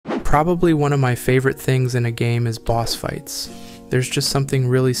Probably one of my favorite things in a game is boss fights. There's just something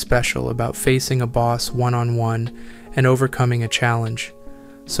really special about facing a boss one-on-one and overcoming a challenge.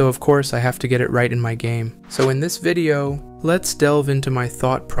 So of course I have to get it right in my game. So in this video, let's delve into my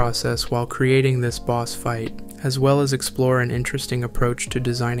thought process while creating this boss fight, as well as explore an interesting approach to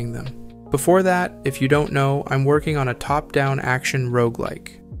designing them. Before that, if you don't know, I'm working on a top-down action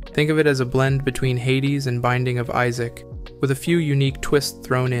roguelike. Think of it as a blend between Hades and Binding of Isaac, with a few unique twists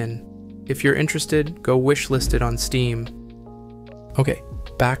thrown in. If you're interested, go wishlist it on Steam. Okay,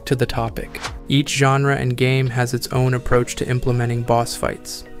 back to the topic. Each genre and game has its own approach to implementing boss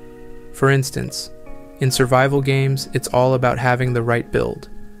fights. For instance, in survival games, it's all about having the right build,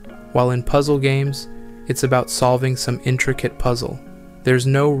 while in puzzle games, it's about solving some intricate puzzle. There's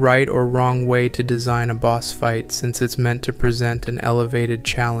no right or wrong way to design a boss fight since it's meant to present an elevated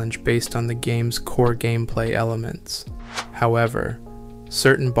challenge based on the game's core gameplay elements. However,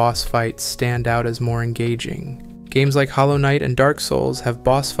 certain boss fights stand out as more engaging. Games like Hollow Knight and Dark Souls have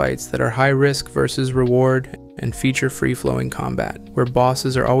boss fights that are high risk versus reward and feature free-flowing combat, where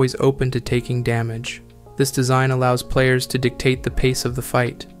bosses are always open to taking damage. This design allows players to dictate the pace of the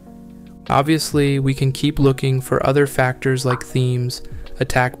fight. Obviously, we can keep looking for other factors like themes,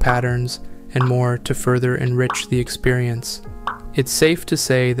 attack patterns, and more to further enrich the experience. It's safe to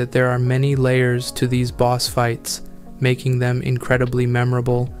say that there are many layers to these boss fights, making them incredibly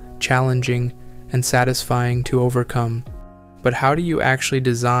memorable, challenging, and satisfying to overcome. But how do you actually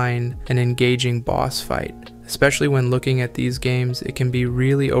design an engaging boss fight? Especially when looking at these games, it can be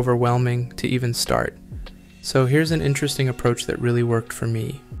really overwhelming to even start. So here's an interesting approach that really worked for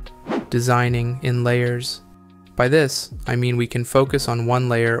me. Designing in layers. By this, I mean we can focus on one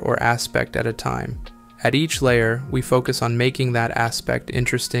layer or aspect at a time. At each layer, we focus on making that aspect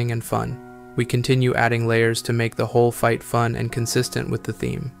interesting and fun. We continue adding layers to make the whole fight fun and consistent with the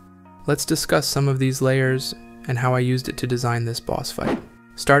theme. Let's discuss some of these layers and how I used it to design this boss fight.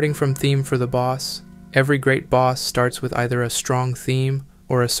 Starting from theme for the boss, every great boss starts with either a strong theme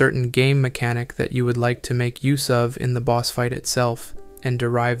or a certain game mechanic that you would like to make use of in the boss fight itself and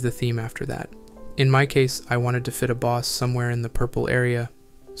derive the theme after that. In my case, I wanted to fit a boss somewhere in the purple area,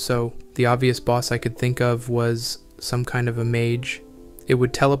 so the obvious boss I could think of was some kind of a mage. It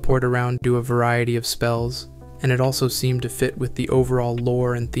would teleport around, do a variety of spells, and it also seemed to fit with the overall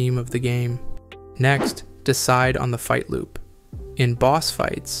lore and theme of the game. Next, decide on the fight loop. In boss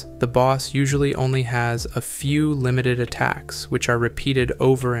fights, the boss usually only has a few limited attacks, which are repeated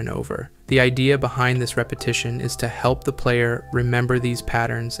over and over. The idea behind this repetition is to help the player remember these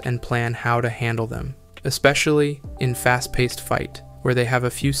patterns and plan how to handle them, especially in fast-paced fight, where they have a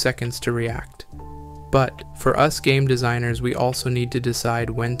few seconds to react. But for us game designers, we also need to decide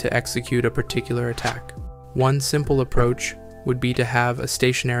when to execute a particular attack. One simple approach would be to have a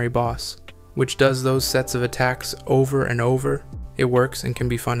stationary boss, which does those sets of attacks over and over. It works and can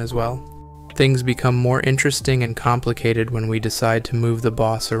be fun as well. Things become more interesting and complicated when we decide to move the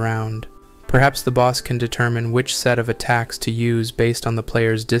boss around. Perhaps the boss can determine which set of attacks to use based on the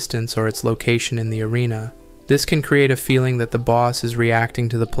player's distance or its location in the arena. This can create a feeling that the boss is reacting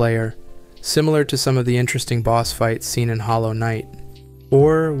to the player, similar to some of the interesting boss fights seen in Hollow Knight.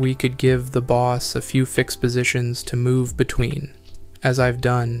 Or we could give the boss a few fixed positions to move between, as I've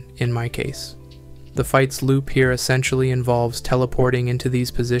done in my case. The fight's loop here essentially involves teleporting into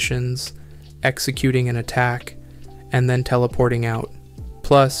these positions, executing an attack, and then teleporting out.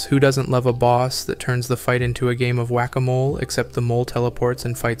 Plus, who doesn't love a boss that turns the fight into a game of whack-a-mole except the mole teleports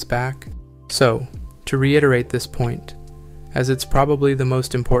and fights back? So, to reiterate this point, as it's probably the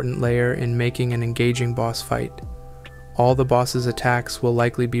most important layer in making an engaging boss fight, all the boss's attacks will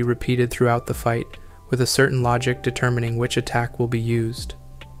likely be repeated throughout the fight, with a certain logic determining which attack will be used.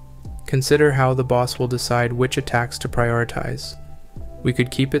 Consider how the boss will decide which attacks to prioritize. We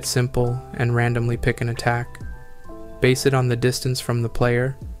could keep it simple and randomly pick an attack, base it on the distance from the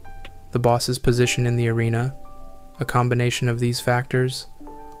player, the boss's position in the arena, a combination of these factors,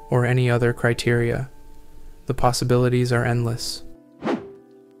 or any other criteria. The possibilities are endless.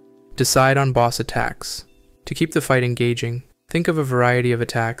 Decide on boss attacks. To keep the fight engaging, think of a variety of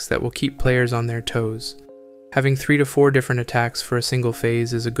attacks that will keep players on their toes. Having 3 to 4 different attacks for a single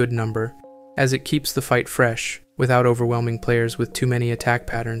phase is a good number, as it keeps the fight fresh, without overwhelming players with too many attack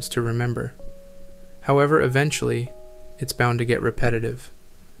patterns to remember. However, eventually, it's bound to get repetitive.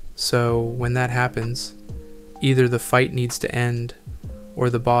 So, when that happens, either the fight needs to end, or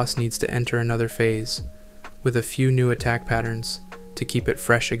the boss needs to enter another phase, with a few new attack patterns to keep it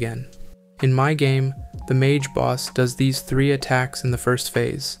fresh again. In my game, the mage boss does these 3 attacks in the first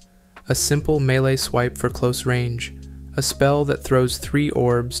phase: a simple melee swipe for close range, a spell that throws 3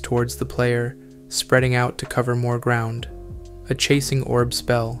 orbs towards the player, spreading out to cover more ground. A chasing orb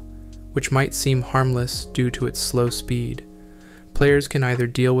spell, which might seem harmless due to its slow speed. Players can either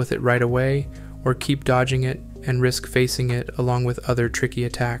deal with it right away or keep dodging it and risk facing it along with other tricky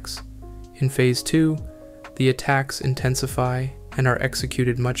attacks. In Phase 2, the attacks intensify and are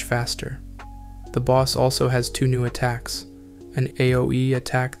executed much faster. The boss also has 2 new attacks, an AoE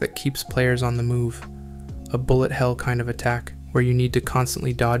attack that keeps players on the move, a bullet hell kind of attack where you need to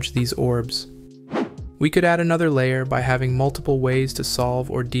constantly dodge these orbs. We could add another layer by having multiple ways to solve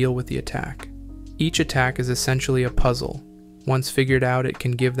or deal with the attack. Each attack is essentially a puzzle. Once figured out, it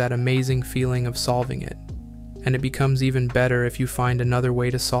can give that amazing feeling of solving it. And it becomes even better if you find another way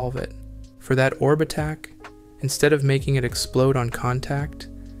to solve it. For that orb attack, instead of making it explode on contact,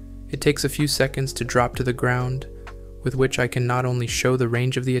 it takes a few seconds to drop to the ground, with which I can not only show the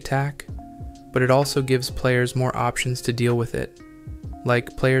range of the attack, but it also gives players more options to deal with it.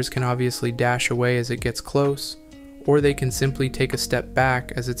 Like, players can obviously dash away as it gets close, or they can simply take a step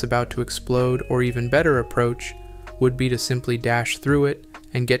back as it's about to explode, or even better approach would be to simply dash through it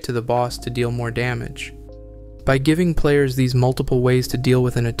and get to the boss to deal more damage. By giving players these multiple ways to deal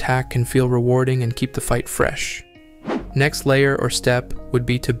with an attack can feel rewarding and keep the fight fresh. Next layer or step would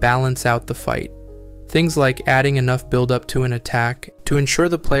be to balance out the fight. Things like adding enough build-up to an attack to ensure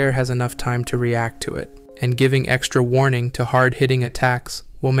the player has enough time to react to it, and giving extra warning to hard-hitting attacks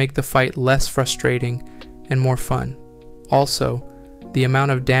will make the fight less frustrating and more fun. Also, the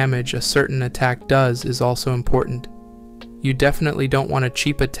amount of damage a certain attack does is also important. You definitely don't want a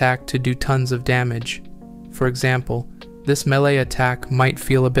cheap attack to do tons of damage. For example, this melee attack might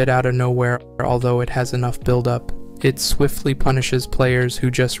feel a bit out of nowhere, although it has enough build-up. It swiftly punishes players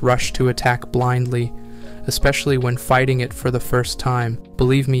who just rush to attack blindly, especially when fighting it for the first time.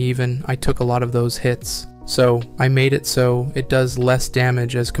 Believe me, even, I took a lot of those hits. So, I made it so it does less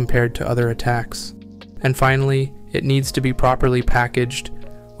damage as compared to other attacks. And finally, it needs to be properly packaged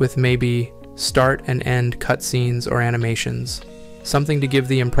with maybe start and end cutscenes or animations. Something to give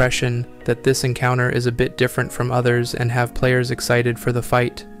the impression that this encounter is a bit different from others and have players excited for the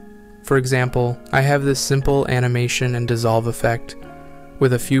fight. For example, I have this simple animation and dissolve effect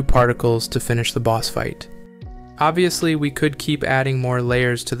with a few particles to finish the boss fight. Obviously, we could keep adding more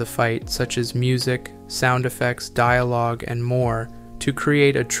layers to the fight, such as music, sound effects, dialogue, and more, to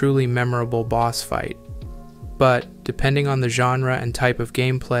create a truly memorable boss fight. But, depending on the genre and type of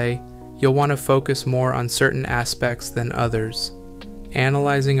gameplay, you'll want to focus more on certain aspects than others.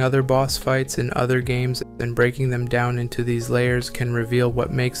 Analyzing other boss fights in other games and breaking them down into these layers can reveal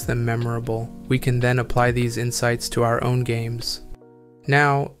what makes them memorable. We can then apply these insights to our own games.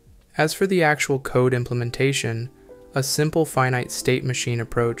 Now, as for the actual code implementation, a simple finite state machine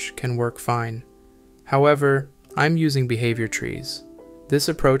approach can work fine. However, I'm using behavior trees. This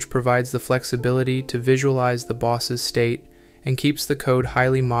approach provides the flexibility to visualize the boss's state and keeps the code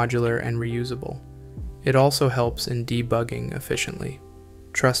highly modular and reusable. It also helps in debugging efficiently.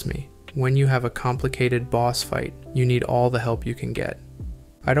 Trust me, when you have a complicated boss fight, you need all the help you can get.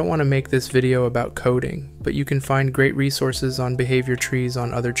 I don't want to make this video about coding, but you can find great resources on behavior trees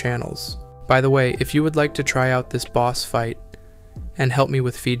on other channels. By the way, if you would like to try out this boss fight and help me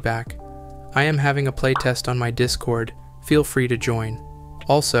with feedback, I am having a playtest on my Discord. Feel free to join.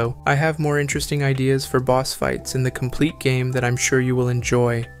 Also, I have more interesting ideas for boss fights in the complete game that I'm sure you will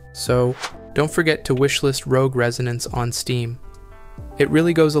enjoy, so don't forget to wishlist Rogue Resonance on Steam. It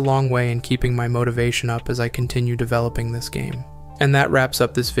really goes a long way in keeping my motivation up as I continue developing this game. And that wraps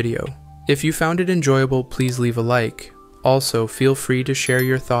up this video. If you found it enjoyable, please leave a like. Also, feel free to share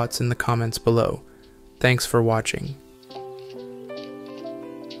your thoughts in the comments below. Thanks for watching.